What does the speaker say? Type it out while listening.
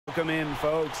Welcome in,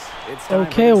 folks. It's time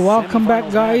Okay, for the welcome back,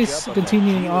 semifinals guys. matchup of the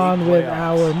Continuing G on League with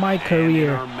playoffs. my And in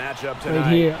career our matchup right tonight,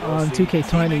 here we'll on see 2K22.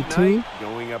 Team Ignite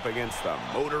going up against the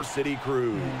Motor City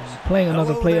Cruise. Playing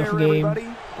another Hello playoff there, game.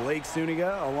 everybody. Blake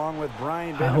Suniga along with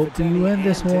Brian I hope that you Beneficetti win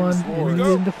this and Tim one Swartz. and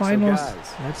you in the finals. So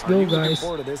guys, Let's are go, you looking guys.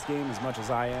 forward to this game as much as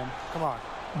I am? Come on.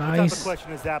 What type of Nice.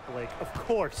 question is that, Blake? Of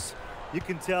course. You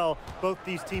can tell both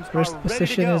these teams First are ready to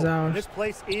position go. is ours. This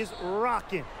place is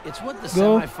rocking. It's what the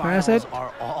Go, pass semifinals it.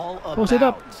 are all about. Post it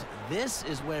up. This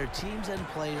is where teams and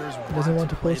players Doesn't want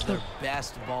to play post their it.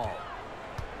 best ball.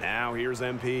 Now here's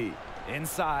MP.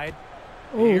 Inside.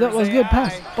 Oh, that was good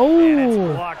pass. And it's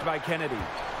Oh, blocked by Kennedy.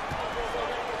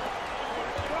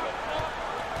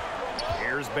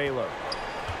 Here's Baylor.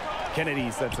 Kennedy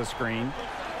sets a screen.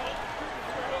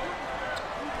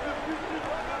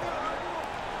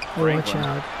 watch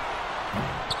out.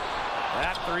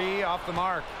 That three off the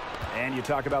mark. And you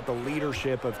talk about the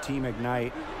leadership of Team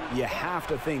Ignite. You have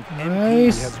to think MP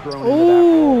Nice. has grown into that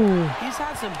role. Oh, He's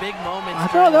had some big moments. I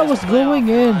thought that during was this going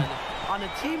playoff in. run. On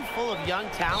a team full of young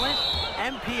talent,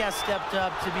 MP has stepped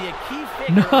up to be a key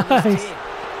figure on this Nice. team.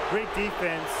 Great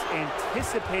defense,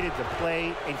 anticipated the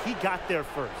play, and he got there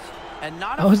first. And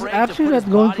not I was afraid to actually put his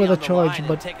not going body for the on charge, line and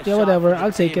but take a yeah, shot whatever, for the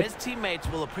I'll take team. it. His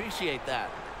teammates will appreciate that.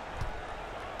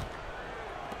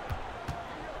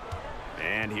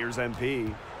 And here's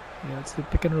MP. Yeah, it's the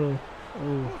pick and roll.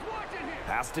 Oh,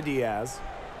 Pass to Diaz.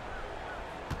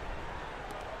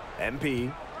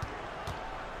 MP.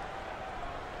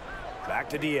 Back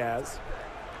to Diaz.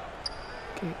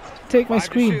 okay. Take my 5 to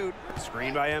screen. shoot.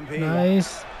 Screen by MP.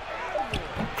 Nice.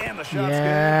 And the shot's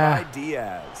Yeah. good by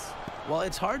Diaz. Well,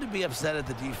 it's hard to be upset at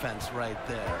the defense right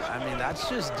there. I mean, that's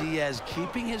just Diaz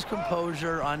keeping his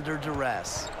composure under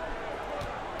duress.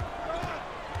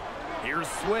 Here's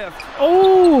Swift.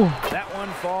 Oh, That one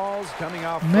falls coming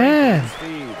off Man.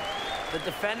 Franklin's feed. The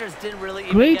defenders didn't really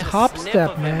even Great get a hop sniff step,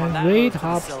 of him man. on that Great move to the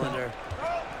hop step. cylinder.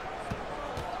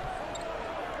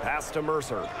 Pass to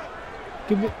Mercer.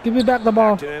 give me back the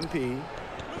ball. To MP.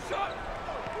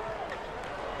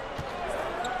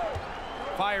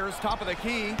 Fires top of the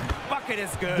key. Bucket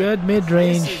is good. Good mid This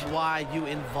range. is why you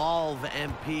involve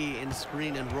MP in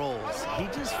screen and rolls. He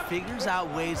just figures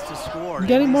out ways to score.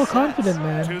 Getting in more sets. confident, To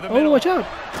man. the Oh, middle. watch out.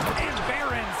 And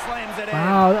Barron slams it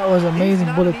Wow, that was He's amazing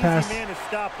not bullet an pass. easy man to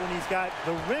stop when he's got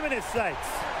the rim in his sights.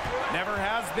 in. Never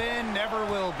has been, never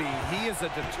will be. He is a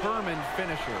determined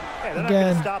finisher. Hey, they're not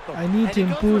Again, gonna stop him. I need And to he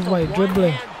goes improve with my a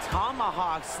dribbling. one-hand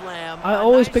tomahawk slam. I A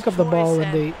always nice pick up the ball choice when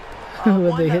and, they when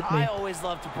one they that hit me. I always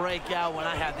love to break out when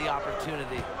I have the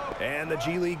opportunity. And the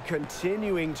G League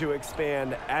continuing to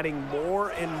expand, adding more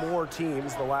and more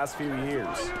teams the last few years.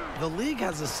 The league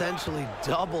has essentially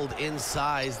doubled in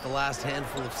size the last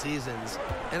handful of seasons,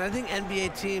 and I think NBA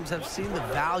teams have seen the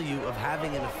value of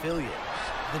having an affiliate.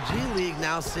 The G League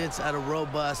now sits at a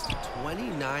robust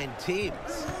 29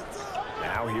 teams.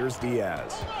 Now here's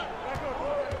Diaz.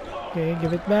 Okay,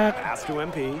 give it back. Pass to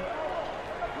MP.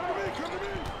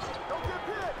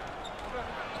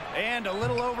 And a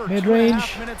little over Mid-range.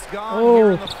 2.5 minutes gone Oh.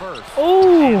 here in the first. Oh,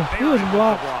 And he was Barron with the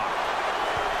blocked. block.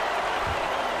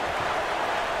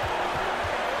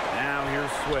 Now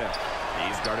here's Swift.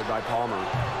 He's guarded by Palmer.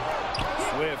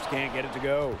 Swift can't get it to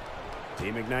go.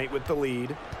 Team Ignite with the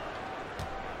lead.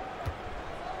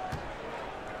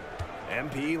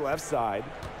 MP left side.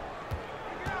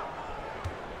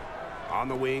 On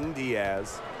the wing,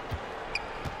 Diaz.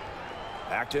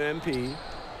 Back to MP.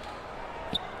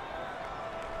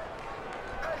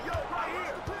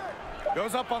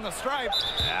 Goes up on the stripe.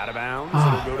 Out of bounds.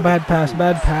 Ah, It'll go to bad the pass, Cruise.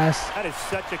 bad pass. That is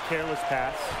such a careless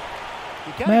pass.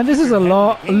 You gotta Man, this keep is your a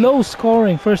head in the game. low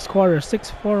scoring first quarter.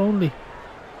 6-4 only.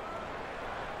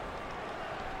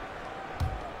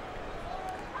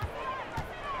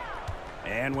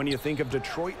 And when you think of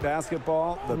Detroit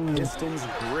basketball, the Pistons'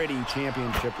 gritty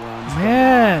championship runs.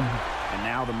 Man, And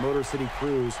now the Motor City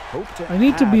Cruise hope to I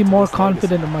need to add be more this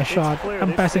confident legacy. in my It's shot. clear I'm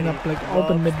this passing city up like loves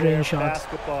open their mid-range shots.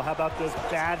 Basketball. How about those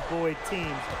bad boy teams?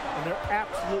 And they're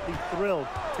absolutely thrilled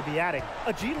to be adding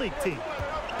a G League team.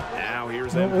 Now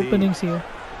here's No MP. openings here.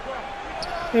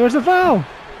 Hey, where's the foul?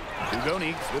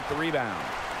 Ugonix with the rebound.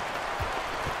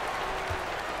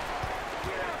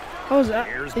 I was,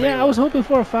 Here's yeah, I Baylor. was hoping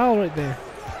for a foul right there.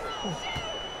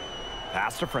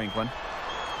 Pass to Franklin.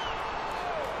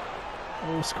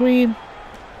 Oh, screen.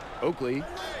 Oakley.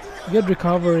 Good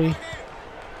recovery.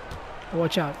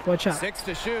 Watch out, watch out. 6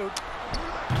 to shoot.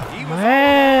 He was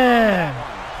Man,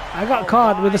 I got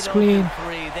caught with the Wide screen. open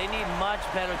three. They need much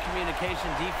better communication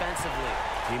defensively.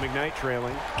 Team Ignite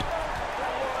trailing.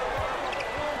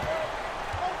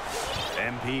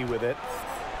 MP with it.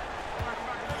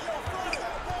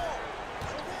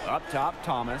 Up top,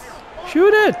 Thomas.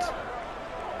 Shoot it.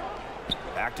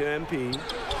 Back to MP.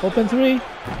 Open three.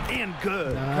 And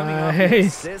good. Coming off the Nice.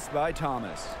 assist by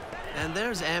Thomas. And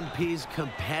there's MP's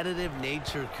competitive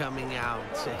nature coming out.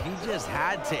 He just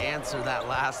had to answer that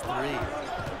last three.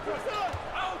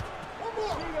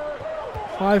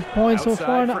 5 points so Outside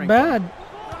far, not Franklin. bad.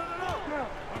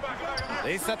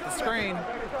 They set the screen.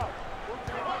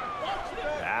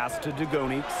 Pass to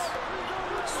Dugonix.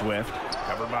 Swift,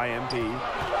 covered by MP.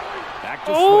 Back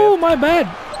to Oh, Swift. my bad.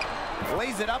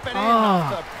 Lays it up and in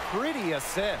Ah. off the pretty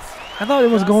assist. I thought it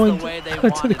was Just going the way they to the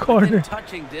wanted, corner. within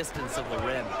touching distance of the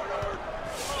rim.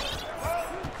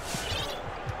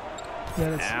 Yeah,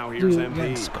 let's Now here's do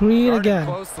MP. screen Guarded again.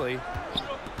 closely.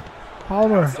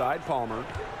 Palmer. Outside Palmer.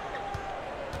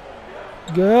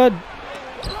 Good.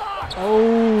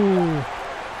 Oh.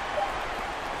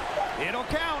 It'll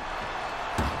count.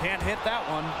 Can't hit that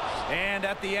one. And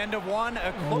at the end of one,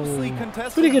 a closely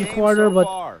contested Pretty good game quarter, so but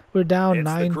far. we're down It's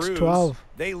the 9-12. Crews.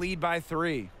 They lead by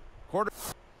 3. Quarter.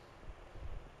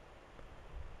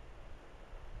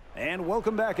 And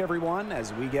welcome back, everyone,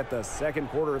 as we get the second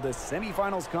quarter of this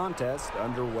semifinals contest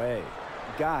underway.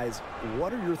 Guys,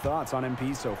 what are your thoughts on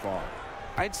MP so far?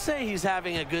 I'd say he's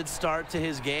having a good start to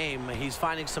his game. He's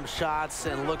finding some shots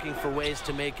and looking for ways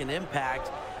to make an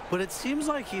impact. But it seems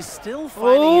like he's still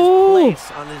finding his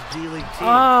place on this G League team.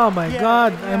 Oh my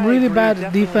God, I'm I really agree. bad It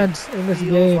at definitely defense in this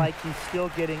feels game. like he's still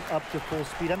getting up to full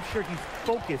speed. I'm sure he's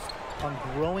focused on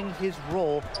growing his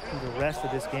role through the rest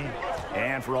of this game.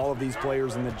 And for all of these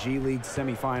players in the G League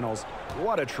semifinals,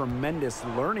 what a tremendous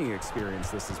learning experience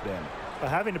this has been. But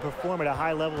having to perform at a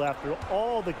high level after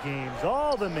all the games,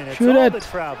 all the minutes, Shoot all it. the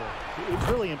travel, it's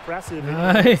really impressive.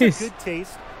 And it's Nice. a good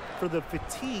taste for the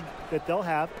fatigue that they'll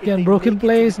have. if Again, they broken make it to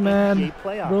plays, the man. NBA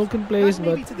playoffs. Broken plays, Not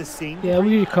maybe but to the same yeah, degree,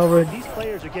 we recovered. These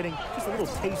players are getting just a little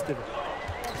taste of it.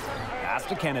 Pass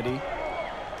to Kennedy.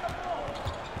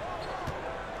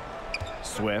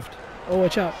 Swift. Oh,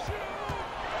 watch out.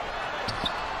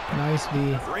 Nice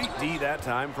D. Great D that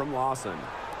time from Lawson.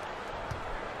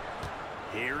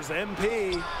 Here's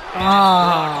MP.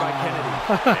 Blocked by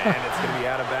Kennedy. And it's going to be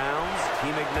out of bounds.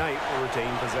 Team Ignite will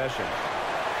retain possession.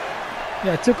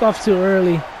 Yeah, it took off too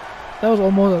early. That was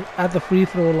almost at the free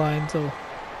throw line, so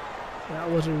that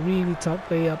was a really tough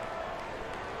layup.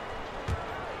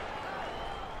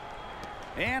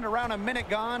 And around a minute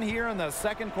gone here in the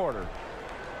second quarter.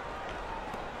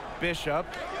 Bishop.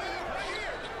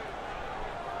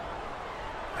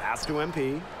 Pass to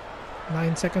MP.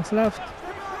 9 seconds left.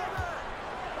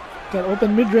 Got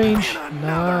open mid-range.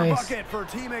 Another Nice. bucket for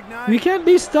Team Ignite. We can't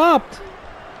be stopped.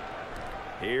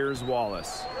 Here's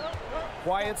Wallace.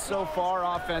 Quiet so far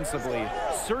offensively,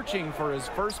 searching for his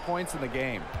first points in the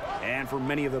game. And for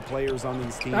many of the players on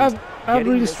these teams, I've getting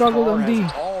really this struggled far on D.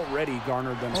 has already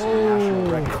garnered them some Oh.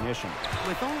 national recognition.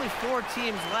 With only 4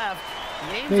 teams left,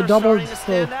 names They are doubled, starting to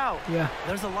stand so, out. yeah.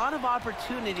 There's a lot of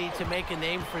opportunity to make a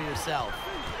name for yourself.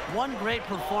 One great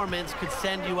performance could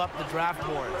send you up the draft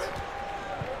boards.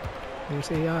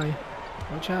 There's AI.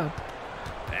 Watch out.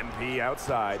 MP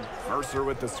outside. Mercer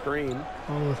with the screen.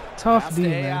 Oh, tough Pass D, to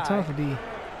man. AI. Tough D.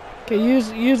 Okay,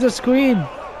 use the screen.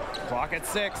 Clock at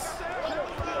 6.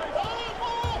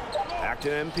 Back to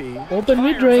MP. Open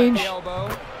Fires mid-range. at the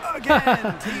elbow.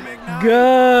 Again, Team Ignite.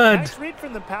 Good. Nice read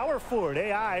from the power forward.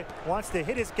 AI wants to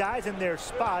hit his guys in their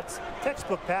spots.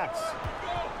 Textbook pass.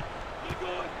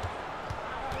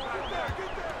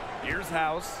 Here's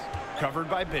House, covered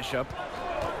by Bishop.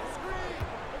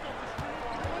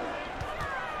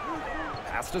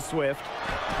 Pass to Swift.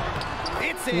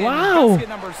 It's in. Wow. Basket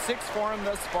number 6 for him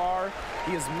thus far.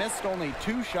 He has missed only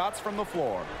 2 shots from the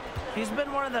floor. He's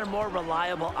been one of their more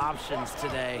reliable options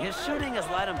today. His shooting has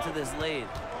led him to this lead.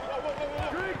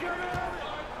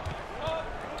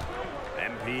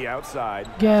 MP outside.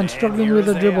 Again, And struggling here with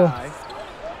is the dribble. AI.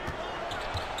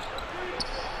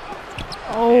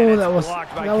 Oh, And that it's was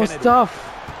blocked by that was Kennedy. tough.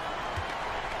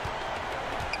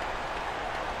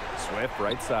 Swift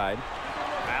right side.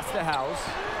 Pass to House.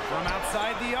 From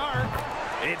outside the arc.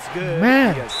 It's good.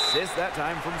 Man. The assist that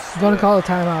time from Swift. Gonna call a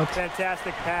timeout.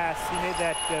 Fantastic pass. He made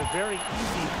that very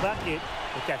easy bucket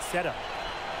with that setup.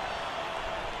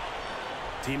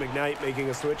 Team Ignite making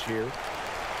a switch here.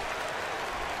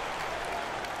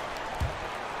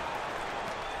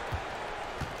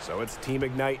 So it's Team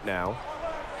Ignite now,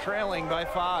 trailing by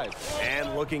 5.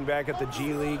 And looking back at the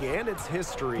G League and its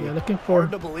history, Yeah, looking for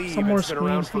hard to believe some more it's been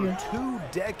around for screens 2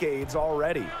 decades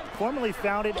already. Formerly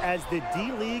founded as the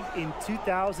D-League in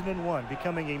 2001,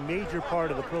 becoming a major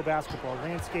part of the pro basketball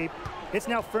landscape. It's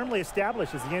now firmly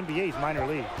established as the NBA's minor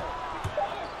league.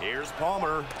 Here's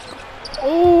Palmer.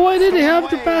 Oh, I didn't have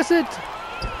to away. pass it.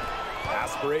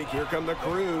 Pass break. Here come the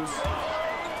Crews.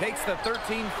 Takes the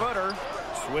 13-footer.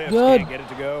 Swift Good. can't get it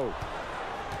to go.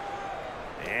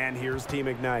 And here's Team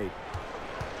Ignite.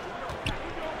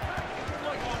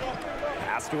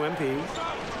 Pass to MP.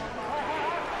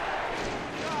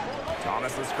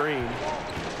 Thomas the screen.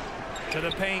 To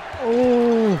the paint.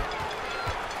 Oh.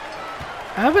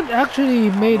 I haven't actually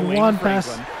made On the wing, one pass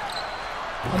Franklin.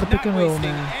 on the pick and roll,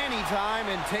 wasting man. any time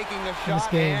in taking a In this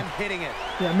shot game. and hitting it.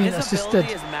 Yeah, I mean His assisted.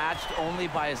 ability is matched only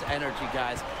by his energy,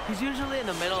 guys. He's usually in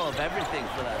the middle of everything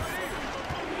for them.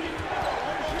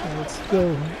 Let's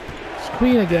go.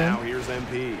 Screen again. Now here's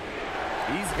MP.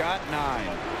 He's got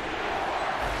 9.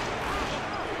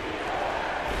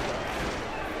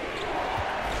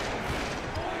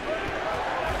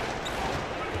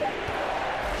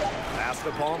 Pass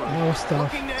to Palmer. That was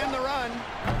tough. Looking to end the run.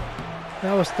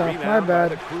 That was tough. My Rebound by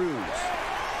the bad. Crews.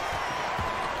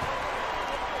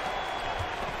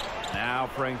 Now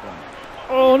Franklin.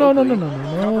 Oh no no no Oakley, no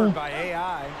no Covered no. by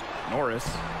AI. Norris.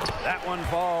 That one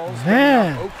falls.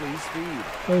 Man. Oakley's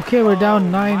feed. Okay, we're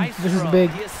down 9. This is Maestro, big.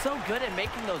 He is so good at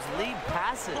making those lead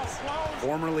passes.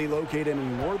 Formerly located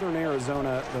in northern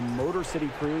Arizona, the Motor City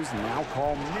Crews now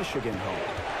call Michigan home.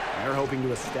 They're hoping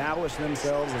to establish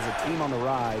themselves as a team on the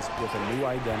rise with a new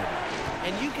identity.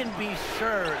 And you can be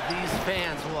sure these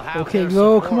fans will have Okay, their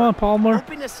go. support. Come on, Palmer.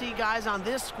 Hoping to see guys on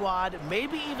this squad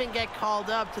maybe even get called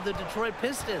up to the Detroit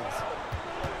Pistons.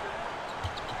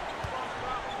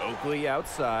 Oakley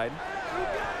outside.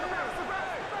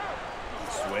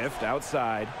 Swift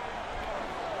outside.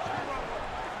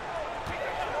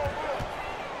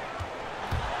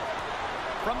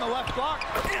 From the left block.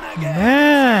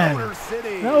 Man, Motor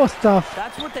City. that was tough.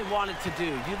 That's what they wanted to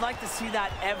do. You'd like to see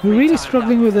that every We're really time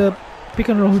struggling down with the the pick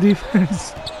and roll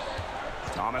defense.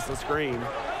 Thomas the screen.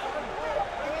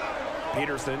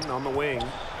 Peterson on the wing.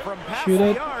 From past Shoot the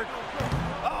it. arc.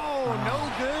 Oh,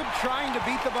 no good. Trying to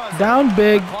beat the buzzer. Down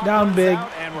big, The clock down runs big.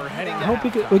 out and we're heading I to hope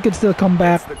halftime. we could still come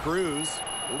back, It's the Crews.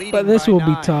 Leading but this by will be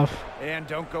 9. tough. And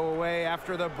don't go away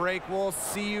after the break. We'll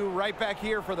see you right back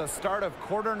here for the start of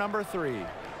quarter number 3.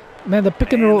 Man, the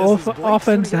pick and And roll this is Blake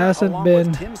offense Sugar hasn't along been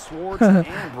with Tim Swartz and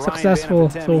Brian successful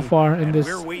so Beninfantemi, far in and this,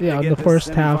 we're waiting to in get the this first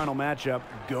half. semifinal matchup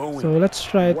going. So let's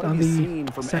try it What on have you seen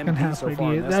the from second MP half so right far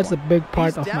in here. this That's a one? big part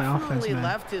He's of my offense, definitely man.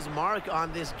 left his mark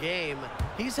on this game.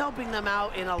 He's helping them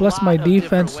out in a Plus lot my of different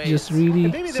defense ways. just really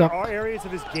And maybe there sucked. are areas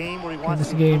of his game where he wants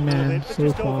this to game, improve a little man, bit, but so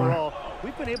just far. overall,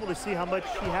 we've been able to see how much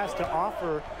he has to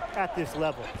offer at this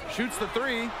level. Shoots the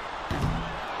 3.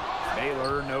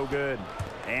 Baylor, no good.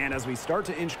 And as we start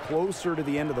to inch closer to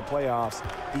the end of the playoffs,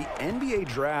 the NBA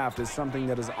draft is something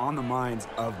that is on the minds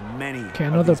of many. Okay,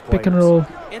 of another these pick and players. roll.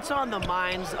 It's on the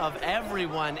minds of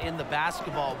everyone in the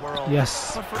basketball world.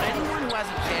 Yes. But for anyone who has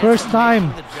a chance First of time.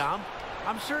 making the jump,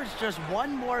 I'm sure it's just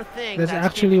one more thing. That's that's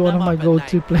actually keeping one of them my up at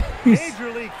go-to night. plays.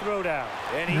 Major League throwdown.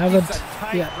 And I he haven't keeps a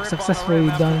tight grip on the successfully rim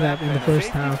after done that in the finish. first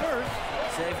Safety half.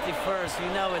 first. Safety first, you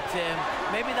know it, Tim.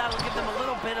 Maybe that'll give them a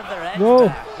little bit of their edge Whoa.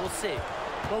 back. We'll see.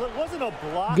 Well, it wasn't a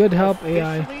block. Good help,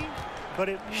 AI. officially, but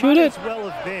it Shoot might it. as well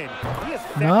have been. He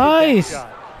affected Nice. that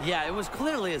shot. Yeah, it was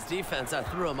clearly his defense that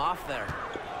threw him off there.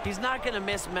 He's not going to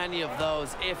miss many of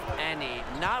those, if any.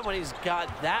 Not when he's got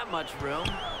that much room.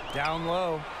 Down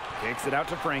low. Kicks it out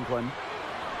to Franklin.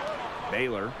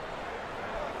 Baylor.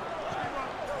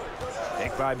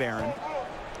 Pick by Barron.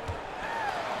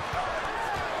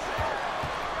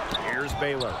 Here's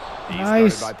Baylor. He's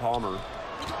Nice. started by Palmer.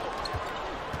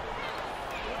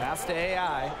 Pass to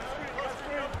AI.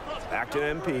 Back to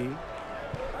MP.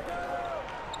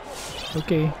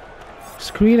 Okay.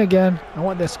 Screen again. I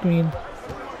want that screen.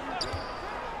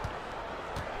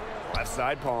 Left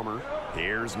side Palmer.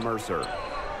 Here's Mercer.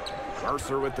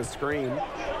 Mercer with the screen.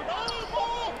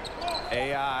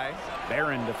 AI.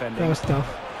 Barron defending. That was tough.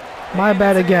 My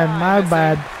bad again. My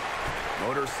bad.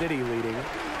 Motor City leading.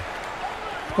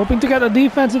 Hoping to get a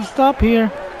defensive stop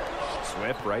here.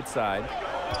 Swift right side.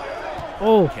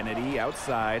 Oh, Kennedy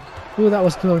outside. ooh, that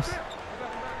was close.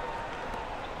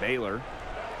 Baylor.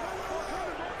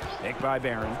 Pick by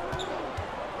Barron.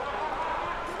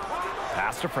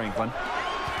 Pass to Franklin.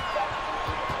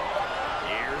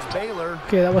 Here's Baylor.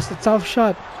 Okay, that was a tough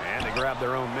shot. And they grab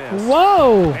their own miss.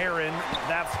 Whoa! Barron,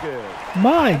 that's good.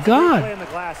 My That's a great play God! on the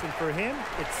glass, and for him,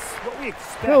 it's what we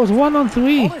expect. That was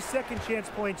 1-on-3. All his second chance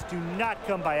points do not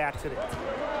come by accident.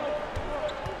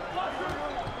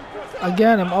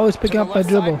 Again, I'm always picking To up the my left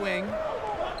dribble. side wing.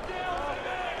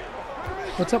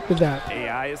 What's up with that?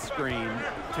 AI is screened.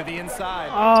 To the inside.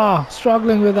 Ah,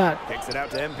 struggling with that. Kicks it out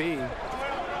to MP.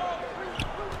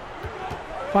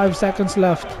 5 seconds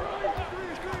left.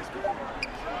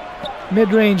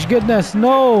 Mid-range, goodness,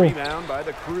 no. Rebound by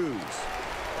the Crews.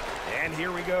 And And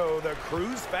here we go, the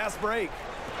Cruise fast break.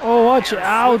 Oh, watch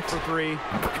out. For three.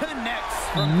 Connects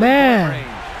from Man. three-point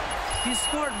range. He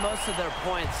scored most of their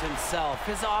points himself.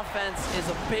 His offense is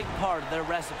a big part of their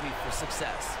recipe for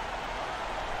success.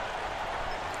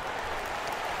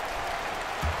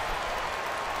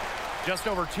 Just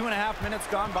over 2.5 minutes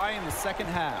gone by in the second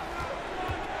half.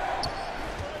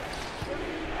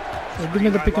 So give me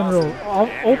the pick and roll.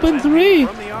 Open three.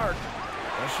 From the arc.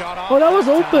 The shot off Oh, that was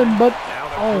time. open, but Now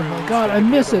the oh Cruise my God, I gonna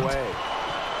miss give it. away.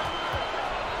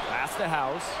 Pass to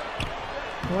House.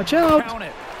 Watch out. Count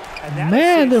it. And that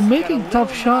Man, they're assist got making a tough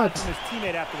little nod shots. from his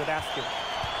teammate after the basket.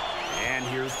 And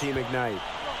here's Team Ignite.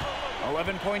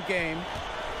 11-point game.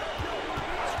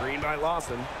 Screen by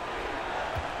Lawson.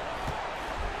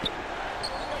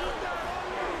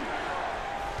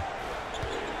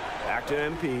 Back to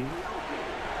MP.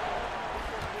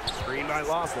 Screen by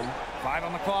Lawson. 5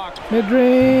 on the clock.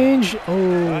 Mid-range. But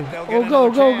Oh, they'll get oh, go, another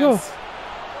go, go. chance.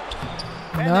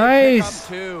 And they pick up Nice.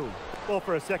 2. Well,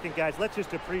 for a second, guys, let's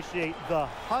just appreciate the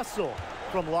hustle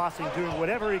from Lawson doing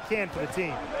whatever he can for the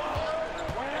team.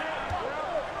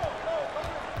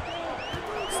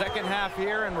 Second half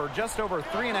here, and we're just over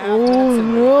 3.5 Oh, minutes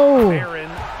in. no. Barron,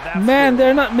 that's Man, good.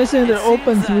 they're not missing their It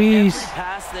open seems that threes. every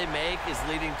pass they make is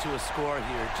leading to a score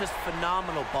here. Just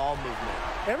phenomenal ball movement.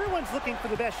 Everyone's looking for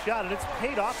the best shot, and it's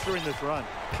paid off during this run.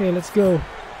 Okay, let's go.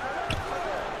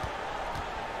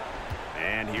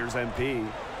 And here's MP.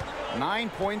 9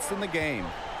 points in the game.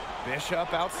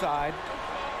 Bishop outside.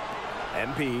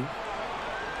 MP.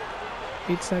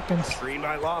 8 seconds. Screen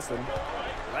by Lawson.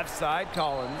 Left side,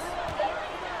 Collins.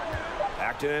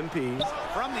 Back to MP.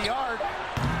 From the arc.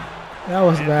 That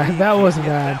was bad. That was Can't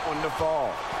get bad. that one to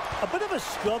fall. A bit of a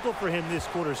struggle for him this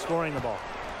quarter scoring the ball.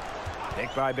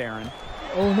 Pick by Barron.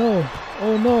 Oh no.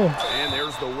 Oh no. And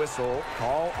there's the whistle.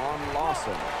 Call on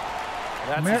Lawson.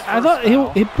 That's Man, his I first thought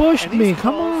foul. he pushed And me. these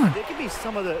Come calls, on. They can be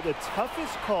some of the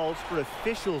toughest calls for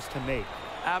officials to make.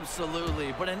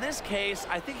 Absolutely. But in this case,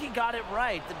 I think he got it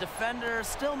right. The defender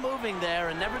still moving there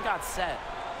and never got set.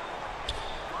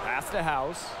 Pass to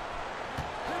House.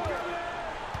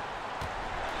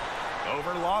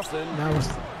 Over Lawson. That was.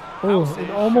 Oh, House's it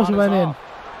almost shot is went in. off.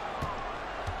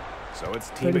 So it's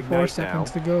Team 34 Ignite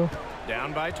seconds to now. go.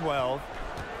 Down by 12.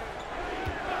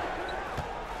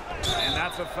 And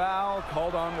that's a foul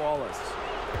called on Wallace.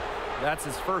 That's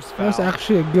his first That foul. was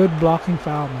actually a good blocking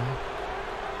foul, man.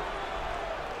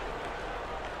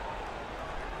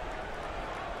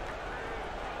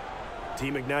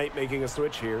 Team Ignite making a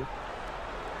switch here.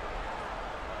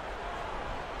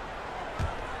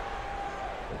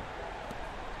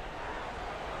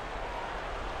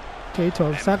 Okay,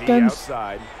 12 MP seconds.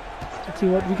 outside. Let's see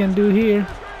what we can do here.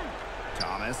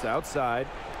 Thomas outside.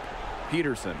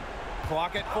 Peterson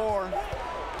Clock at 4.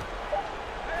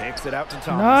 takes it out to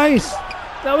Thomas. Nice.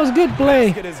 That was good play.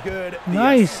 Basket is good. The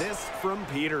Nice. assist from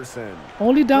Peterson.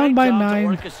 Only down Great by job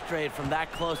 9. to orchestrate from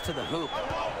that close to the hoop.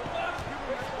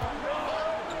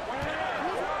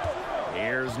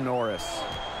 Here's Norris.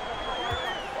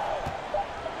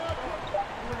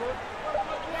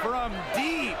 From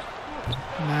deep.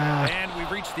 Nah. And we've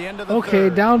reached the end of the Okay,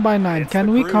 third. down by 9. It's Can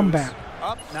the we come Cruise. back?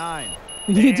 Up 9.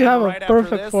 We need to And have a right after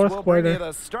perfect this, fourth we'll bring you quarter.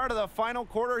 the start of the final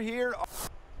quarter here.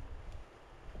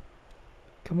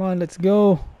 Come on, let's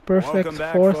go. Perfect Welcome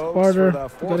back, fourth folks, quarter. for the We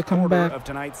fourth gotta come quarter back. of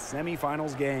tonight's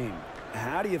semifinals game.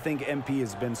 How do you think MP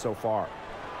has been so far?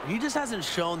 He just hasn't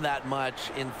shown that much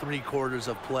in 3 quarters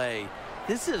of play.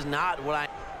 This is not what I...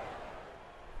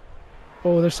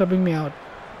 Oh, they're subbing me out.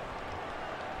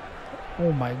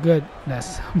 Oh my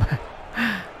goodness.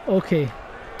 Okay.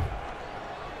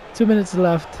 2 minutes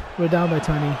left. We're down by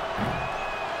 20.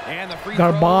 And the free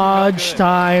throw, no Garbage good.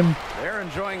 time. They're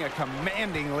enjoying a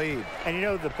commanding lead. And you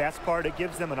know the best part, it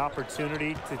gives them an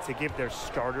opportunity to give their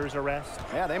starters a rest.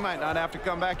 Yeah, they might not have to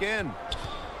come back in.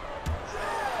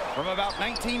 From about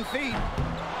 19 feet.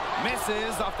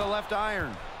 Misses off the left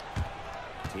iron.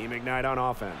 Team Ignite on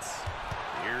offense.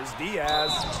 Here's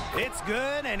Diaz. It's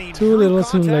good, and he Too drew little,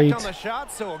 too contact late. on the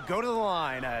shot, so he'll go to the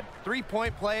line. A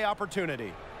 3-point play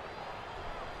opportunity.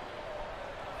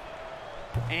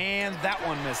 And that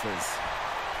one misses.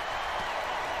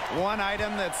 One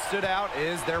item that stood out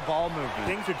is their ball movement.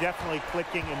 Things are definitely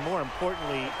clicking, and more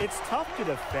importantly, it's tough to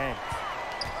defend.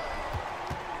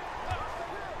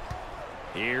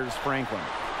 Here's Franklin.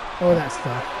 Oh, that's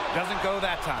tough. Doesn't go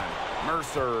that time.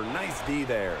 Mercer, nice D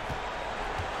there.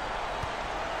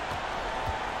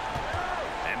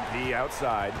 MP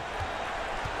outside.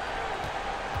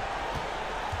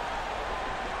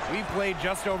 We've played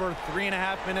just over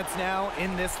 3.5 minutes now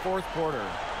in this fourth quarter.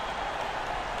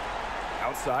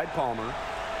 Outside Palmer.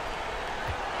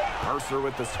 Mercer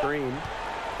with the screen.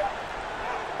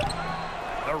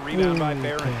 The rebound by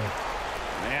Barron.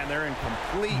 Man, they're in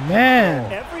complete Man.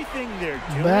 control. Everything they're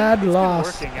doing Bad it's been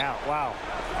loss. working out. Wow.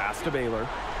 Pass to Baylor.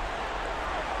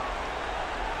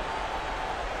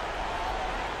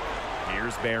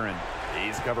 Here's Barron.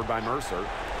 He's covered by Mercer.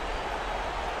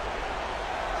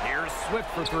 Here's Swift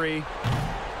for three.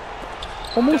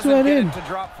 Almost Doesn't went get in. it to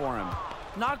drop for him.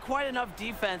 Not quite enough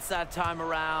defense that time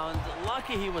around.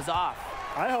 Lucky he was off.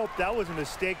 I hope that was a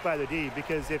mistake by the D,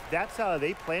 because if that's how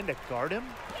they plan to guard him,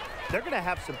 they're going to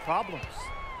have some problems.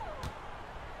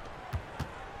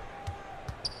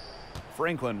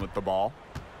 Franklin with the ball.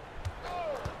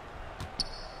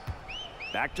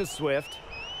 Back to Swift.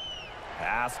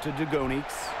 Pass to Dugonix.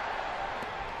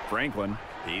 Franklin.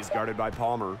 He's guarded by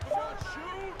Palmer.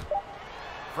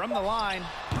 From the line.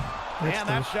 And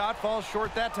that shot falls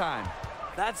short that time.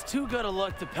 That's too good a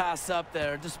look to pass up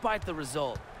there, despite the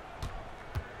result.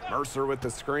 Mercer with the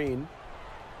screen.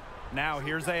 Now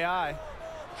here's AI.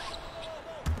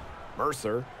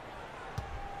 Mercer.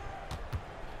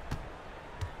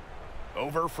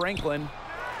 Over Franklin.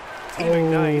 Team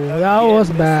Ignite Oh, that again was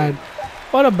missing. bad.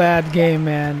 What a bad game,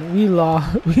 man. We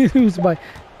lost. We lose by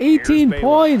 18 Here's Baylor.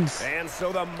 points. And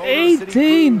so the Motor 18 City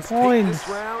Cruise take points. this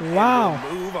round and Wow.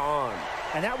 will move on.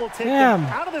 And that will take Damn. them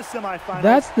out of the semifinals.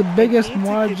 That's the and biggest into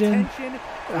margin contention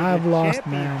for I've the lost,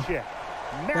 man. championship.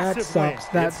 That Massive sucks. win.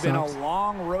 That It's been a sucks.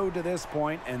 long road to this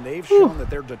point, and they've Whew. shown that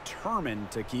they're determined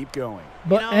to keep going.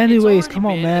 But You know, it's anyways, already come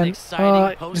on, been an man.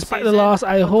 exciting Despite the postseason, loss,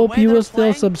 I but the hope way you they're will still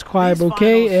playing, subscribe, these okay?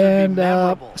 finals should be And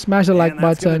memorable. smash the like And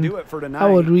that's gonna button. do it for tonight.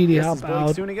 That would really This help is Blake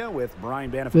out Zuniga with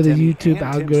Brian Banafitini with the YouTube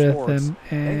and Tim Schwartz. algorithm.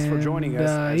 Thanks for joining us.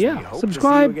 And as we yeah, hope to see you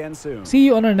subscribe. again soon. See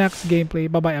you on our next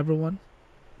gameplay. Bye bye, everyone.